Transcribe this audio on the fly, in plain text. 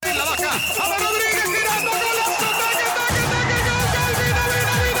James Rodríguez tirando, golazo, taque, taque, taque, gol,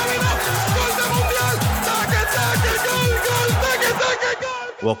 gol, vino, gol de Mundial, taque, taque, gol, taque, taque,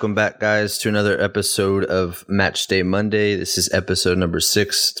 gol. Welcome back, guys, to another episode of Match Day Monday. This is episode number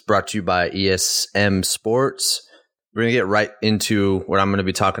 6. It's brought to you by ESM Sports. We're going to get right into what I'm going to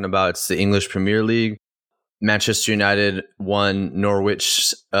be talking about. It's the English Premier League. Manchester United won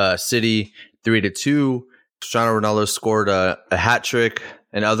Norwich City 3-2. Cristiano Ronaldo scored a hat trick,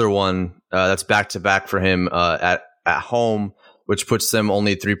 another one that's back-to-back for him at home, which puts them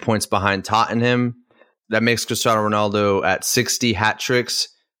only 3 points behind Tottenham. That makes Cristiano Ronaldo at 60 hat tricks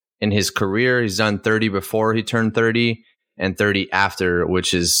in his career. He's done 30 before he turned 30 and 30 after,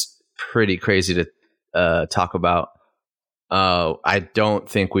 which is pretty crazy to talk about. I don't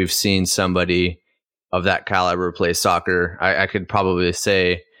think we've seen somebody of that caliber play soccer. I could probably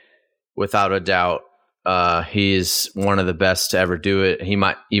say without a doubt he is one of the best to ever do it. He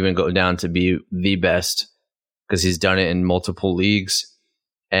might even go down to be the best because he's done it in multiple leagues.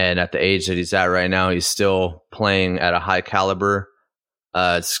 And at the age that he's at right now, he's still playing at a high caliber.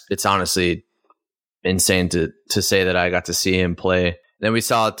 It's honestly insane to say that I got to see him play. Then we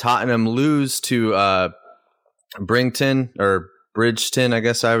saw Tottenham lose to Bridgeton, I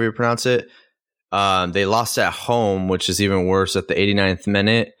guess however you pronounce it. They lost at home, which is even worse at the 89th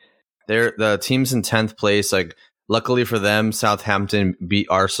minute. The team's in 10th place. Like, luckily for them, Southampton beat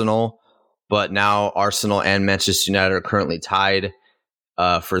Arsenal, but now Arsenal and Manchester United are currently tied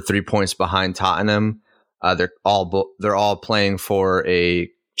for 3 points behind Tottenham. They're all playing for a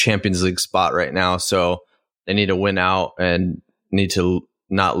Champions League spot right now, so they need to win out and need to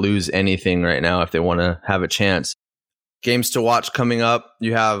not lose anything right now if they want to have a chance. Games to watch coming up.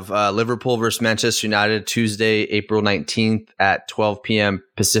 You have Liverpool versus Manchester United Tuesday, April 19th at 12 p.m.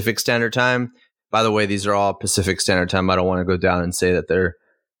 Pacific Standard Time. By the way, these are all Pacific Standard Time. I don't want to go down and say that they're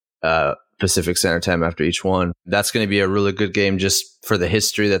Pacific Standard Time after each one. That's going to be a really good game just for the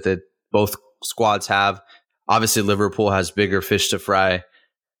history that both squads have. Obviously, Liverpool has bigger fish to fry,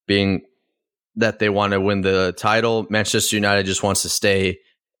 being that they want to win the title. Manchester United just wants to stay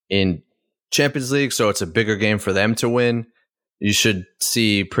in Champions League, so it's a bigger game for them to win. You should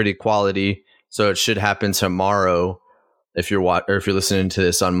see pretty quality, so it should happen tomorrow if you're listening to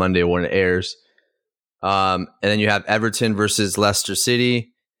this on Monday when it airs. And then you have Everton versus Leicester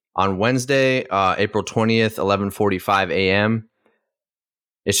City on Wednesday, April 20th, 11:45 a.m.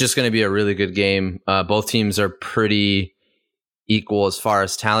 It's just going to be a really good game. Both teams are pretty equal as far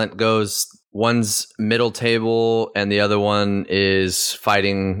as talent goes. One's middle table and the other one is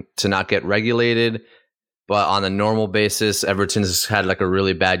fighting to not get regulated. But on a normal basis, Everton's had like a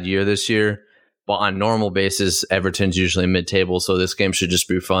really bad year this year. But on normal basis, Everton's usually mid-table. So this game should just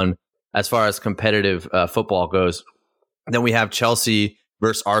be fun as far as competitive football goes. Then we have Chelsea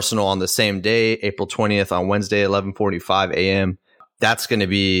versus Arsenal on the same day, April 20th on Wednesday, 11:45 a.m. That's going to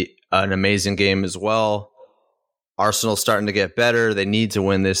be an amazing game as well. Arsenal's starting to get better. They need to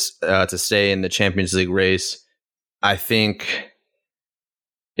win this to stay in the Champions League race. I think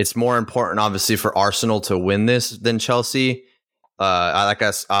it's more important, obviously, for Arsenal to win this than Chelsea. Like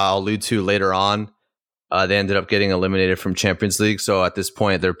I'll allude to later on, they ended up getting eliminated from Champions League. So at this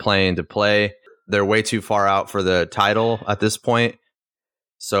point, they're playing to play. They're way too far out for the title at this point.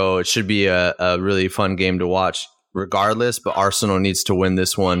 So it should be a really fun game to watch regardless. But Arsenal needs to win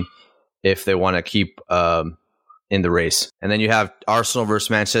this one if they want to keep in the race. And then you have Arsenal versus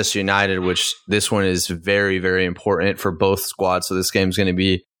Manchester United, which this one is very, very important for both squads. So this game's going to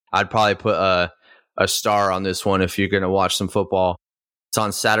be, I'd probably put a star on this one if you're going to watch some football. It's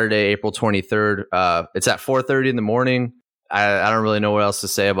on Saturday, April 23rd. It's at 4:30 in the morning. I don't really know what else to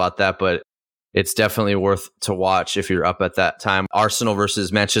say about that, but it's definitely worth to watch if you're up at that time. Arsenal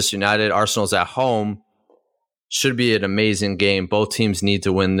versus Manchester United. Arsenal's at home. Should be an amazing game. Both teams need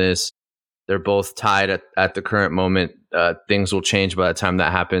to win this. They're both tied at the current moment. Things will change by the time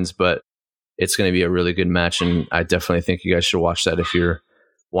that happens, but it's going to be a really good match, and I definitely think you guys should watch that if you're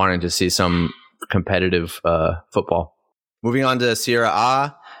wanting to see some competitive football. Moving on to Serie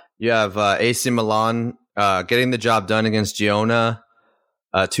A, you have AC Milan getting the job done against Girona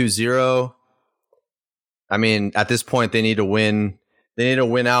 2-0. I mean, at this point, they need to win. They need to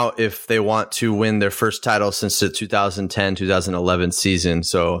win out if they want to win their first title since the 2010-2011 season.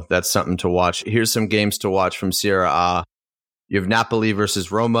 So that's something to watch. Here's some games to watch from Serie A. You have Napoli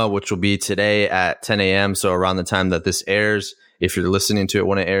versus Roma, which will be today at 10 a.m. So around the time that this airs, if you're listening to it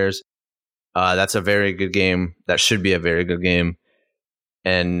when it airs, that's a very good game. That should be a very good game.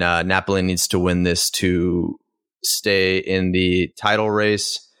 And Napoli needs to win this to stay in the title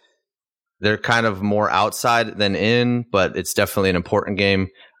race. They're kind of more outside than in, but it's definitely an important game.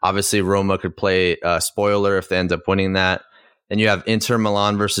 Obviously, Roma could play spoiler if they end up winning that. Then you have Inter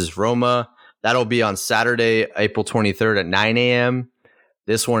Milan versus Roma. That'll be on Saturday, April 23rd at 9 a.m.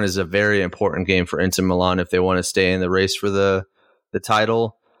 This one is a very important game for Inter Milan if they want to stay in the race for the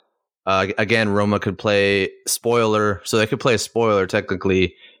title. Again, Roma could play spoiler, so they could play spoiler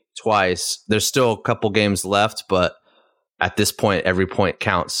technically twice. There's still a couple games left, but at this point, every point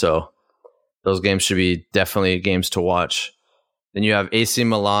counts. So those games should be definitely games to watch. Then you have AC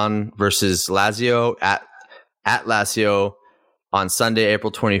Milan versus Lazio at Lazio on Sunday,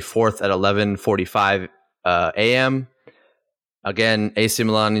 April 24th at 11:45 a.m. Again, AC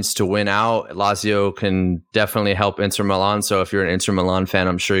Milan needs to win out. Lazio can definitely help Inter Milan. So if you're an Inter Milan fan,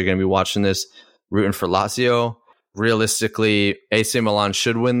 I'm sure you're going to be watching this, rooting for Lazio. Realistically, AC Milan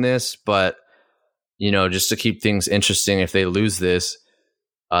should win this, but just to keep things interesting, if they lose this,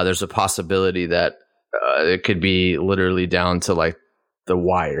 there's a possibility that it could be literally down to like the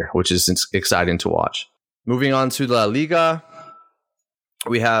wire, which is exciting to watch. Moving on to La Liga,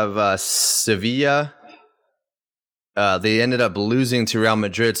 we have Sevilla. They ended up losing to Real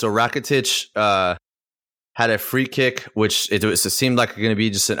Madrid. So Rakitic had a free kick, which it seemed like going to be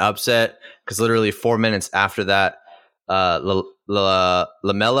just an upset because literally 4 minutes after that, Lamela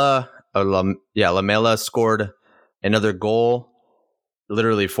scored another goal.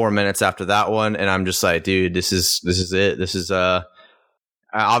 Literally 4 minutes after that one, and I'm just like, dude, this is it. This is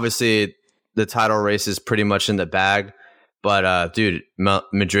obviously the title race is pretty much in the bag. But, dude,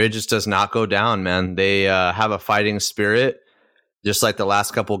 Madrid just does not go down, man. They have a fighting spirit. Just like the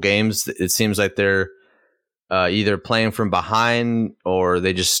last couple games, it seems like they're either playing from behind or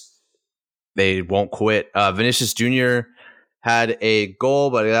they won't quit. Vinicius Jr. had a goal,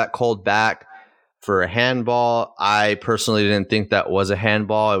 but he got called back for a handball. I personally didn't think that was a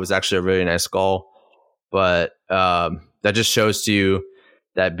handball. It was actually a really nice goal. But that just shows to you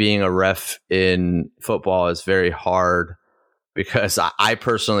that being a ref in football is very hard. Because I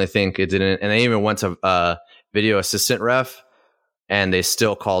personally think it didn't, and they even went to video assistant ref, and they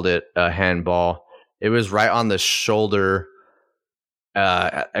still called it a handball. It was right on the shoulder.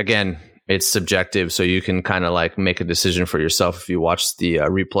 Again, it's subjective, so you can kind of like make a decision for yourself if you watch the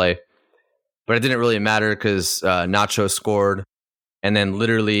replay. But it didn't really matter because Nacho scored, and then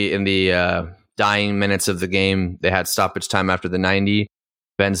literally in the dying minutes of the game, they had stoppage time after the 90.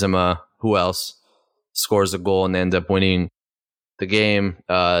 Benzema, who else, scores a goal, and they end up winning the game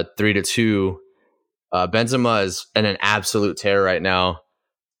 3-2. Benzema is in an absolute tear right now.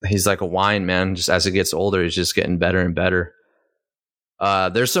 He's like a wine, man. Just as he gets older, he's just getting better and better.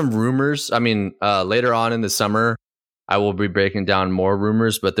 There's some rumors. I mean, later on in the summer, I will be breaking down more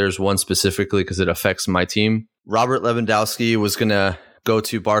rumors, but there's one specifically because it affects my team. Robert Lewandowski was going to go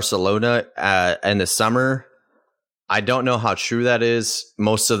to Barcelona in the summer. I don't know how true that is.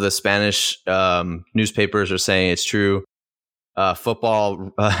 Most of the Spanish newspapers are saying it's true.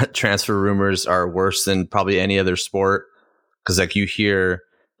 Football transfer rumors are worse than probably any other sport because like you hear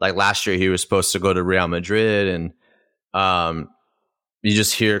like last year he was supposed to go to Real Madrid and you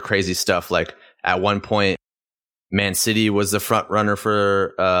just hear crazy stuff. Like at one point Man City was the front runner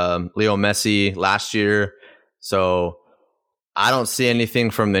for Leo Messi last year. So I don't see anything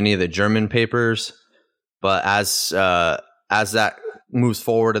from any of the German papers, but as that moves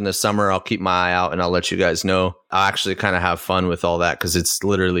forward in the summer, I'll keep my eye out and I'll let you guys know. I'll actually kind of have fun with all that because it's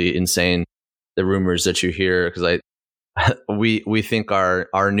literally insane, the rumors that you hear, because we think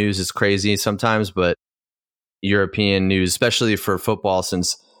our news is crazy sometimes, but European news, especially for football,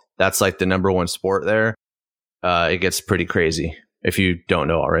 since that's like the number one sport there, it gets pretty crazy if you don't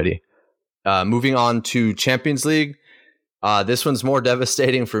know already. Moving on to Champions League. This one's more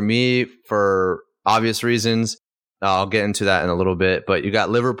devastating for me for obvious reasons. I'll get into that in a little bit, but you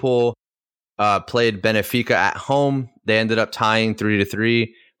got Liverpool played Benfica at home. They ended up tying 3-3,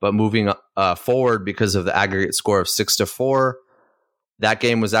 but moving forward because of the aggregate score of 6-4. That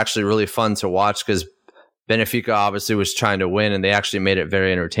game was actually really fun to watch because Benfica obviously was trying to win, and they actually made it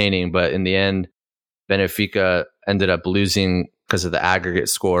very entertaining. But in the end, Benfica ended up losing because of the aggregate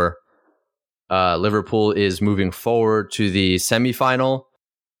score. Liverpool is moving forward to the semifinal,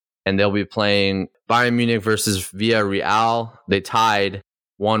 and they'll be playing Bayern Munich versus Villarreal. They tied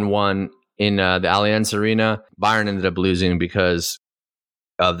 1-1 in the Allianz Arena. Bayern ended up losing because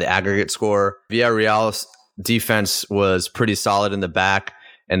of the aggregate score. Villarreal's defense was pretty solid in the back,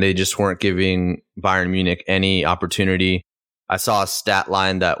 and they just weren't giving Bayern Munich any opportunity. I saw a stat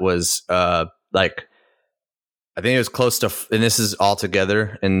line that was I think it was close to, and this is all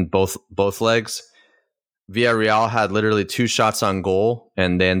together in both legs. Villarreal had literally 2 shots on goal,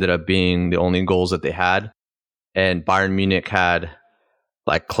 and they ended up being the only goals that they had. And Bayern Munich had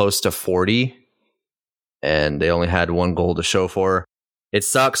like close to 40, and they only had one goal to show for. It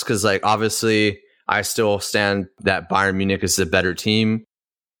sucks because, like, obviously I still stand that Bayern Munich is the better team,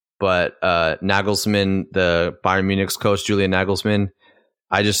 but Nagelsmann, the Bayern Munich's coach, Julian Nagelsmann,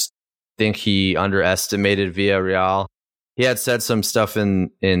 I just think he underestimated Villarreal. He had said some stuff in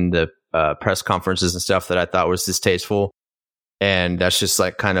the press conferences and stuff that I thought was distasteful, and that's just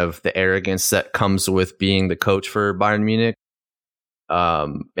like kind of the arrogance that comes with being the coach for Bayern Munich.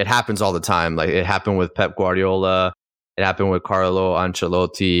 It happens all the time. Like, it happened with Pep Guardiola. It happened with Carlo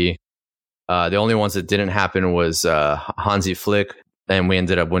Ancelotti. The only ones that didn't happen was Hansi Flick, and we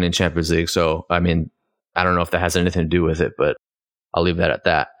ended up winning Champions League. So, I mean, I don't know if that has anything to do with it, but I'll leave that at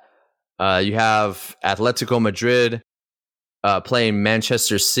that. You have Atletico Madrid playing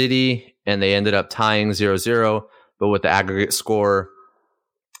Manchester City, and they ended up tying 0-0. But with the aggregate score,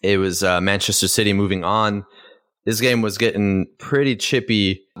 it was Manchester City moving on. This game was getting pretty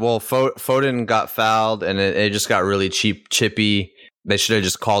chippy. Well, Foden got fouled, and it just got really chippy. They should have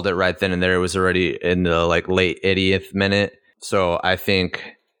just called it right then and there. It was already in the like late 80th minute. So I think,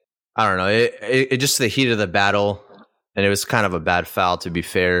 I don't know, it just the heat of the battle, and it was kind of a bad foul, to be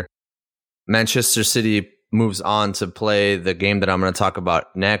fair. Manchester City moves on to play the game that I'm going to talk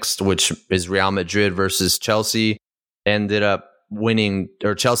about next, which is Real Madrid versus Chelsea. Chelsea ended up winning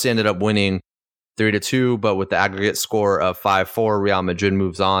 3-2, but with the aggregate score of 5-4, Real Madrid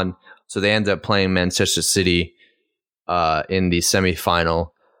moves on. So they end up playing Manchester City in the semifinal.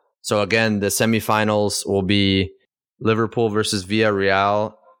 So again, the semifinals will be Liverpool versus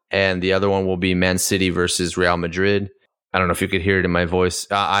Villarreal, and the other one will be Man City versus Real Madrid. I don't know if you could hear it in my voice.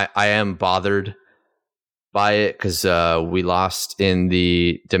 I am bothered by it because we lost in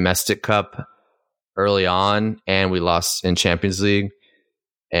the domestic cup early on, and we lost in Champions League.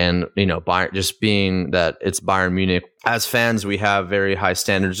 And, you know, Bayern, just being that it's Bayern Munich, as fans, we have very high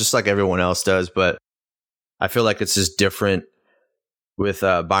standards, just like everyone else does. But I feel like it's just different with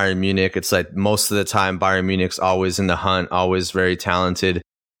Bayern Munich. It's like most of the time, Bayern Munich's always in the hunt, always very talented.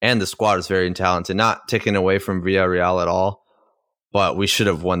 And the squad is very talented, not taken away from Villarreal at all. But we should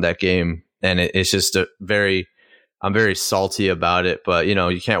have won that game. And it's just I'm very salty about it. But, you know,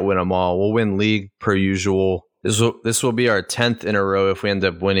 you can't win them all. We'll win league per usual. This will be our 10th in a row if we end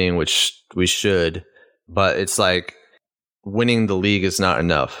up winning, which we should. But it's like winning the league is not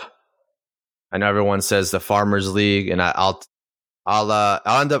enough. I know everyone says the Farmers League, and I'll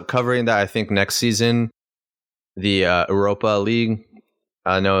end up covering that, I think, next season. The Europa League.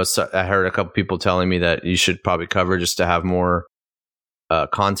 I heard a couple people telling me that you should probably cover just to have more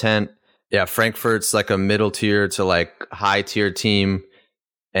content. Yeah, Frankfurt's like a middle tier to like high tier team.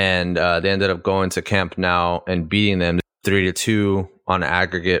 And they ended up going to Camp Nou and beating them 3-2 on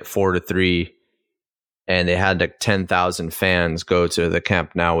aggregate, 4-3. And they had like 10,000 fans go to the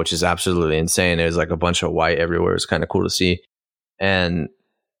Camp Nou, which is absolutely insane. It was like a bunch of white everywhere. It's kind of cool to see. And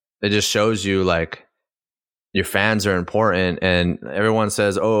it just shows you like your fans are important. And everyone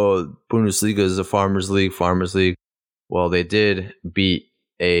says, oh, Bundesliga is a Farmers League. Well, they did beat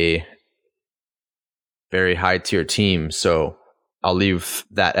a very high tier team. So I'll leave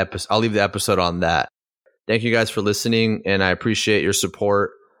the episode on that. Thank you guys for listening, and I appreciate your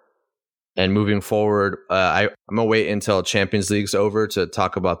support. And moving forward, I'm gonna wait until Champions League's over to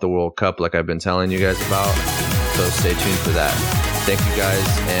talk about the World Cup, like I've been telling you guys about. So stay tuned for that. Thank you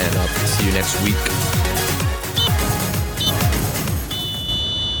guys, and I'll see you next week.